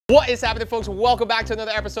What is happening, folks? Welcome back to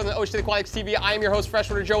another episode of OSA Aquatics TV. I am your host,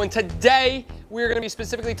 Freshwater Joe, and today we're going to be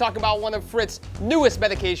specifically talking about one of Fritz's newest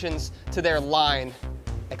medications to their line,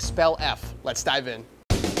 Expel F. Let's dive in.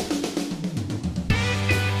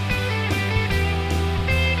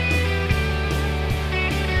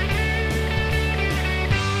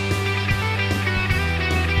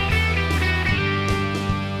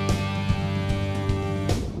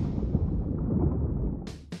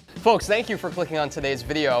 Folks, thank you for clicking on today's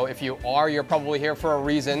video. If you are, you're probably here for a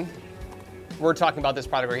reason. We're talking about this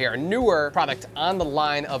product right here, a newer product on the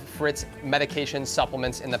line of Fritz medication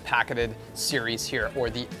supplements in the packeted series here,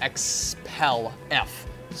 or the Expel F.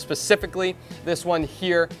 Specifically, this one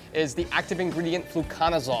here is the active ingredient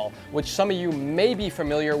fluconazole, which some of you may be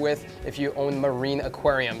familiar with if you own marine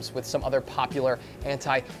aquariums, with some other popular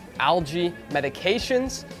anti-algae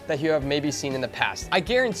medications that you have maybe seen in the past. I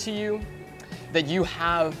guarantee you that you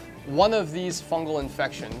have one of these fungal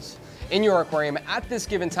infections in your aquarium at this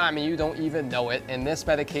given time and you don't even know it, and this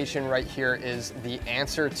medication right here is the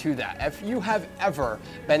answer to that. If you have ever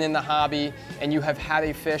been in the hobby and you have had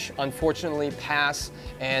a fish unfortunately pass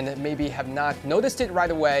and maybe have not noticed it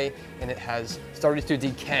right away and it has started to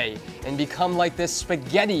decay and become like this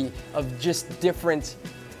spaghetti of just different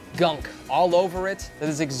gunk all over it, that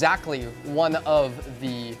is exactly one of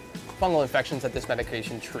the fungal infections that this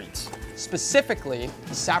medication treats. Specifically,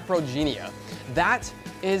 saprogenia. That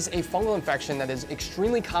is a fungal infection that is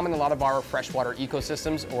extremely common in a lot of our freshwater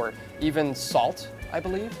ecosystems, or even salt, I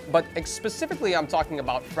believe. But specifically, I'm talking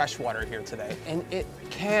about freshwater here today. And it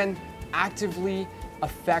can actively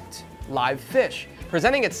affect live fish,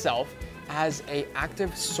 presenting itself as an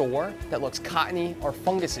active sore that looks cottony or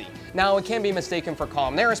fungusy. Now, it can be mistaken for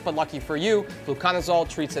columnaris, but lucky for you, fluconazole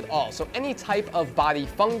treats it all. So any type of body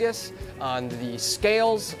fungus on the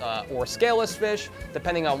scales or scaleless fish,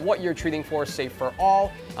 depending on what you're treating for, safe for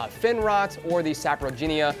all, fin rot or the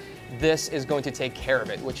saprogenia, this is going to take care of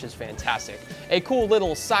it, which is fantastic. A cool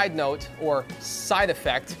little side note or side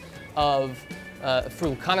effect of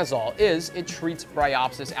fluconazole is it treats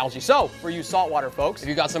Bryopsis algae. So for you saltwater folks, if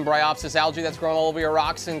you got some Bryopsis algae that's growing all over your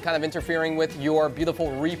rocks and kind of interfering with your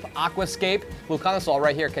beautiful reef aquascape, fluconazole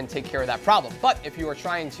right here can take care of that problem. But if you are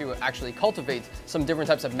trying to actually cultivate some different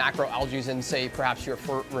types of macroalgae in, say, perhaps your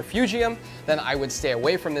refugium, then I would stay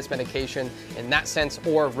away from this medication in that sense,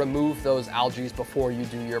 or remove those algae before you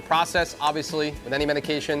do your process. Obviously, with any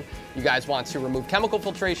medication, you guys want to remove chemical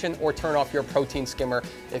filtration or turn off your protein skimmer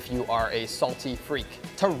if you are a salty freak.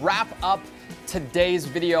 To wrap up today's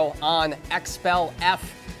video on Expel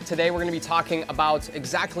F, today we're going to be talking about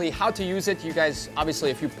exactly how to use it. You guys,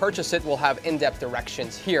 obviously, if you purchase it, will have in-depth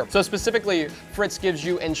directions here. So specifically, Fritz gives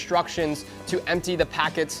you instructions to empty the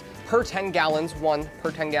packets per 10 gallons, one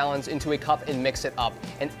per 10 gallons, into a cup and mix it up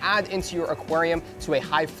and add into your aquarium to a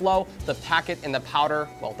high flow. The packet and the powder,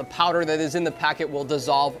 well, the powder that is in the packet will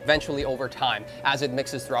dissolve eventually over time as it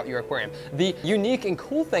mixes throughout your aquarium. The unique and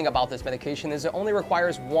cool thing about this medication is it only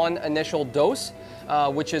requires one initial dose,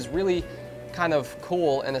 which is really kind of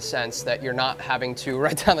cool in a sense that you're not having to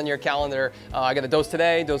write down on your calendar, I got a dose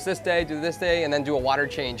today, dose this day, do this day, and then do a water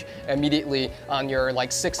change immediately on your like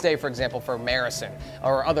 6th day, for example, for Maricin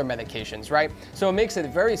or other medications, right? So it makes it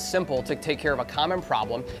very simple to take care of a common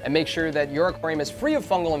problem and make sure that your aquarium is free of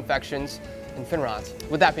fungal infections and fin rot.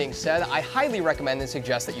 With that being said, I highly recommend and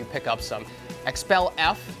suggest that you pick up some Expel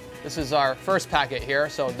F. This is our first packet here,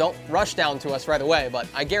 so don't rush down to us right away, but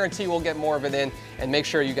I guarantee we'll get more of it in, and make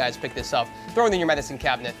sure you guys pick this up, throw it in your medicine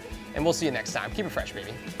cabinet, and we'll see you next time. Keep it fresh,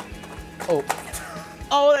 baby.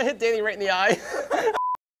 Oh, that hit Danny right in the eye.